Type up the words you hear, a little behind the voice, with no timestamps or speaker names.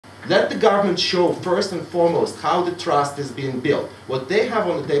Let the government show first and foremost how the trust is being built. What they have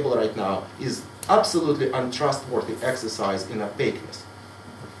on the table right now is absolutely untrustworthy exercise in opaqueness.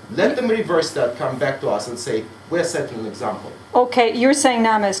 Let them reverse that, come back to us and say, we're setting an example. Okay, you're saying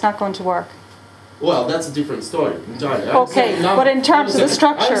NAMA is not going to work. Well, that's a different story entirely. Okay, but in terms of the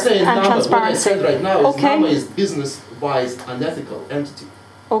structure and transparency. What I said right now is okay. NAMA is business-wise unethical entity.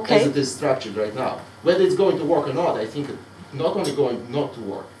 Okay. As it is structured right now. Whether it's going to work or not, I think it's not only going not to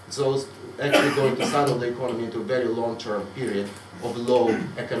work, it's also actually going to saddle the economy into a very long-term period of low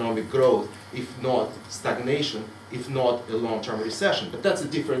economic growth, if not stagnation, if not a long-term recession. But that's a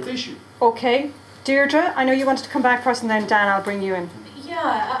different issue. Okay. Deirdre, I know you wanted to come back first, and then Dan, I'll bring you in.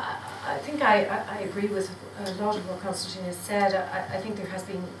 Yeah, I think I agree with a lot of what Constantin has said. I think there has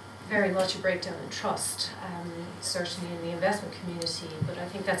been very much a breakdown in trust, certainly in the investment community, but I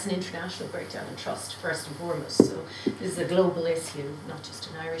think that's an international breakdown in trust, first and foremost. So this is a global issue, not just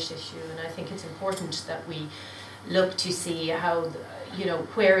an Irish issue, and I think it's important that we look to see how,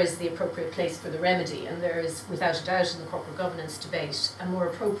 where is the appropriate place for the remedy, and there is, without a doubt, in the corporate governance debate, a more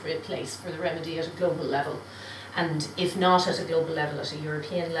appropriate place for the remedy at a global level. And if not at a global level, at a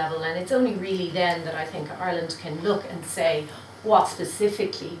European level. And it's only really then that I think Ireland can look and say, what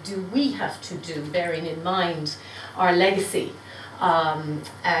specifically do we have to do, bearing in mind our legacy,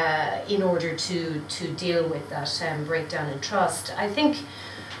 in order to deal with that breakdown in trust. I think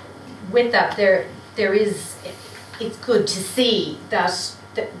with that it's good to see that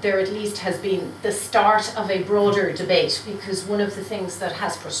there at least has been the start of a broader debate, because one of the things that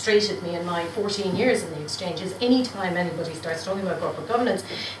has frustrated me in my 14 years in the exchange is any time anybody starts talking about corporate governance,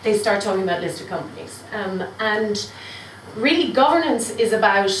 they start talking about listed companies. And really governance is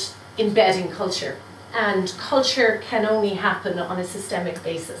about embedding culture, and culture can only happen on a systemic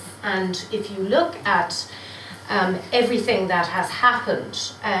basis. And if you look at everything that has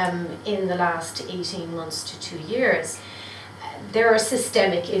happened in the last 18 months to 2 years, there are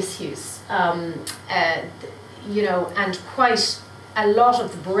systemic issues, and quite a lot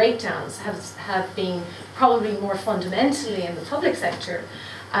of the breakdowns have been probably more fundamentally in the public sector,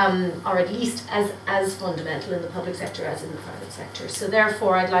 or at least as fundamental in the public sector as in the private sector. So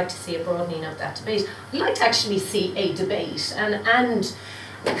therefore I'd like to see a broadening of that debate. I'd like to actually see a debate and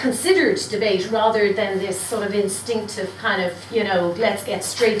a considered debate, rather than this sort of instinctive kind of, let's get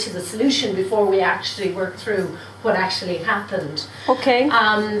straight to the solution before we actually work through what actually happened. Okay.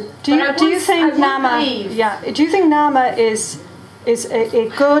 Do you think NAMA is a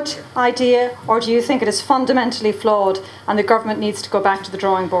good idea, or do you think it is fundamentally flawed and the government needs to go back to the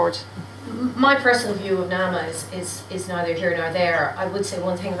drawing board? My personal view of NAMA is neither here nor there. I would say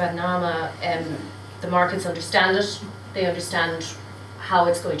one thing about NAMA, the markets understand it, they understand how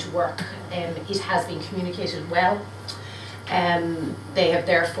it's going to work. It has been communicated well. They have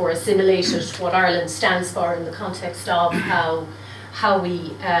therefore assimilated what Ireland stands for in the context of how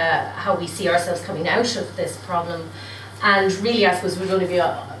we see ourselves coming out of this problem. And really, I suppose it would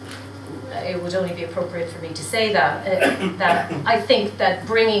only be appropriate for me to say that I think that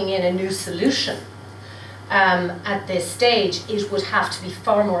bringing in a new solution at this stage, it would have to be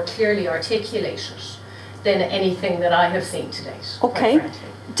far more clearly articulated than anything that I have seen to date. Okay.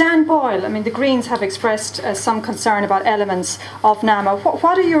 Dan Boyle, I mean, the Greens have expressed some concern about elements of NAMA.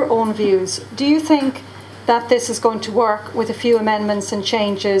 What are your own views? Do you think that this is going to work with a few amendments and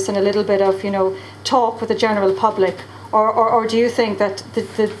changes and a little bit of, talk with the general public? Or do you think that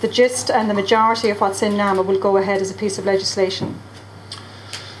the gist and the majority of what's in NAMA will go ahead as a piece of legislation?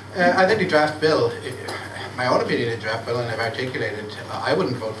 I think the draft bill, my own opinion of the draft bill, and I've articulated, I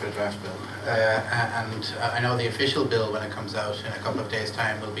wouldn't vote for the draft bill. And I know the official bill, when it comes out in a couple of days'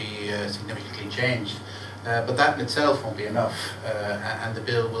 time, will be significantly changed. But that in itself won't be enough, and the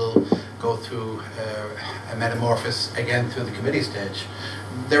bill will go through a metamorphosis again through the committee stage.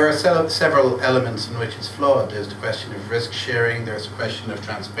 There are several elements in which it's flawed. There's the question of risk sharing, there's the question of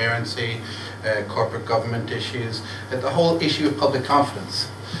transparency, corporate government issues, the whole issue of public confidence.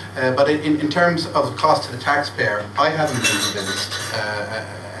 But in terms of the cost to the taxpayer, I haven't been convinced,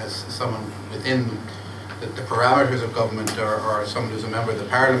 as someone within the parameters of government, or someone who's a member of the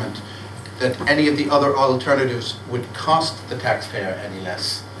Parliament, that any of the other alternatives would cost the taxpayer any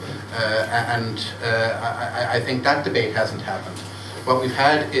less. I think that debate hasn't happened. What we've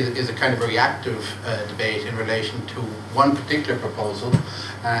had is a kind of a reactive debate in relation to one particular proposal,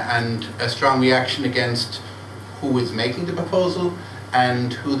 and a strong reaction against who is making the proposal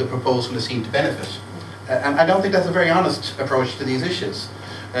and who the proposal is seen to benefit. And I don't think that's a very honest approach to these issues.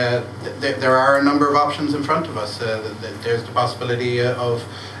 There are a number of options in front of us. There's the possibility of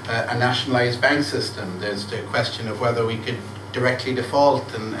a nationalised bank system. There's the question of whether we could directly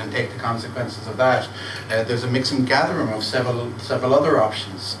default and take the consequences of that. There's a mix and gathering of several other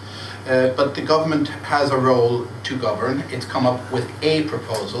options. But the government has a role to govern. It's come up with a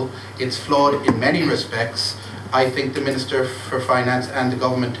proposal. It's flawed in many respects. I think the Minister for Finance and the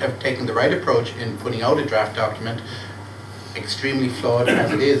government have taken the right approach in putting out a draft document, extremely flawed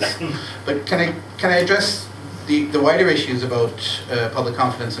as it is. But can I address the wider issues about public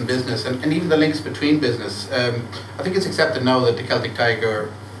confidence in business and even the links between business? I think it's accepted now that the Celtic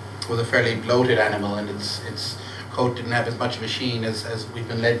tiger was a fairly bloated animal, and its coat didn't have as much of a sheen as we've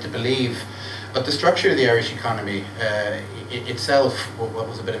been led to believe. But the structure of the Irish economy itself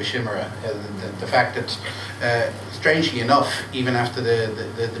was a bit of a chimera. The fact that, strangely enough, even after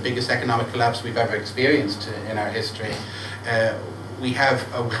the biggest economic collapse we've ever experienced in our history, we have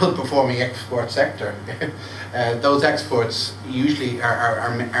a well-performing export sector. Those exports usually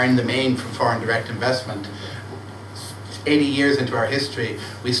are in the main from foreign direct investment. 80 years into our history,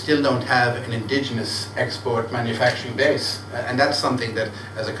 we still don't have an indigenous export manufacturing base. And that's something that,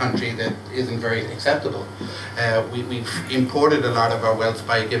 as a country, that isn't very acceptable. We've imported a lot of our wealth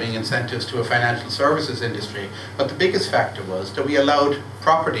by giving incentives to a financial services industry. But the biggest factor was that we allowed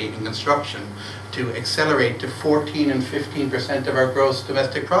property and construction to accelerate to 14 and 15% of our gross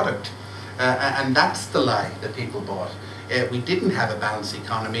domestic product. And that's the lie that people bought. We didn't have a balanced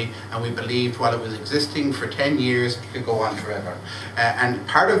economy, and we believed while it was existing for 10 years, it could go on forever. And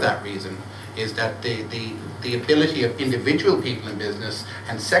part of that reason is that the ability of individual people in business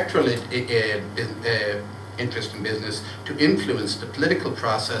and sectoral interest in business to influence the political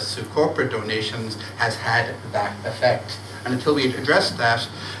process through corporate donations has had that effect. And until we address that,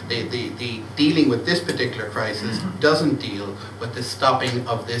 the dealing with this particular crisis doesn't deal with the stopping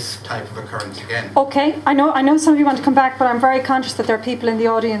of this type of occurrence again. Okay, I know some of you want to come back, but I'm very conscious that there are people in the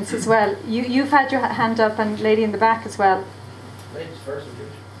audience as well. You've had your hand up, and lady in the back as well. Ladies first,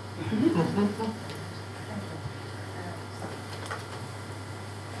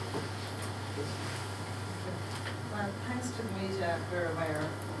 Well, thanks to the media, we're aware,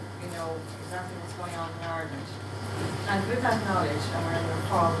 we know exactly what's going on in Ireland. And with that knowledge, and we're an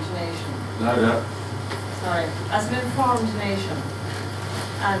informed nation. As an informed nation,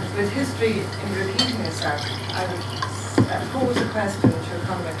 and with history in repeating itself, I would pose a question to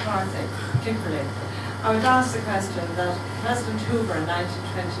Conor McCarthy, particularly. I would ask the question that President Hoover in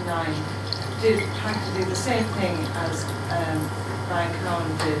 1929 did practically the same thing as Brian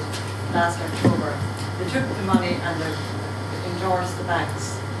Coleman did last October. They took the money and they endorsed the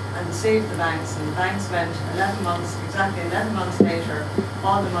banks and saved the banks, and the banks went 11 months, exactly 11 months later,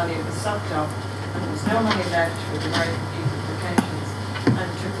 all the money was sucked up, and there was no money left for the American people for pensions. And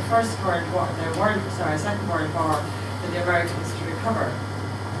it took the Second World War for the Americans to recover.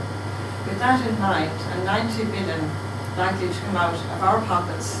 With that in mind, and 90 billion likely to come out of our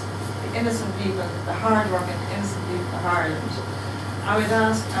pockets, the innocent people, the hard-working innocent people of Ireland, I would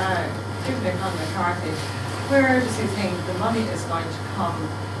ask, particularly Conor McCarthy, where does he think the money is going to come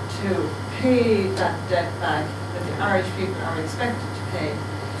to pay that debt back that the Irish people are expected to pay?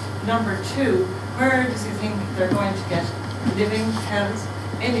 Number two, where does he think they're going to get living, health,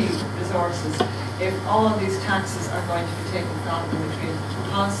 any resources if all these taxes are going to be taken from them between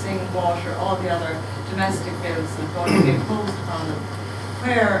housing, water, all the other domestic bills that are going to be imposed upon them?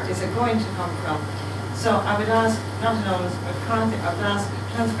 Where is it going to come from? So I would ask, not alone as McCarthy, I would ask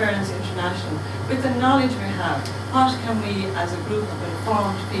Transparency International, with the knowledge we have, what can we as a group of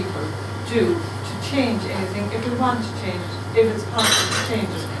informed people do to change anything, if we want to change it, if it's possible to change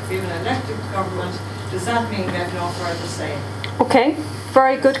it? We have an elected government, does that mean we have no further say? Okay,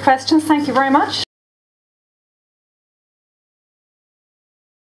 very good questions, thank you very much.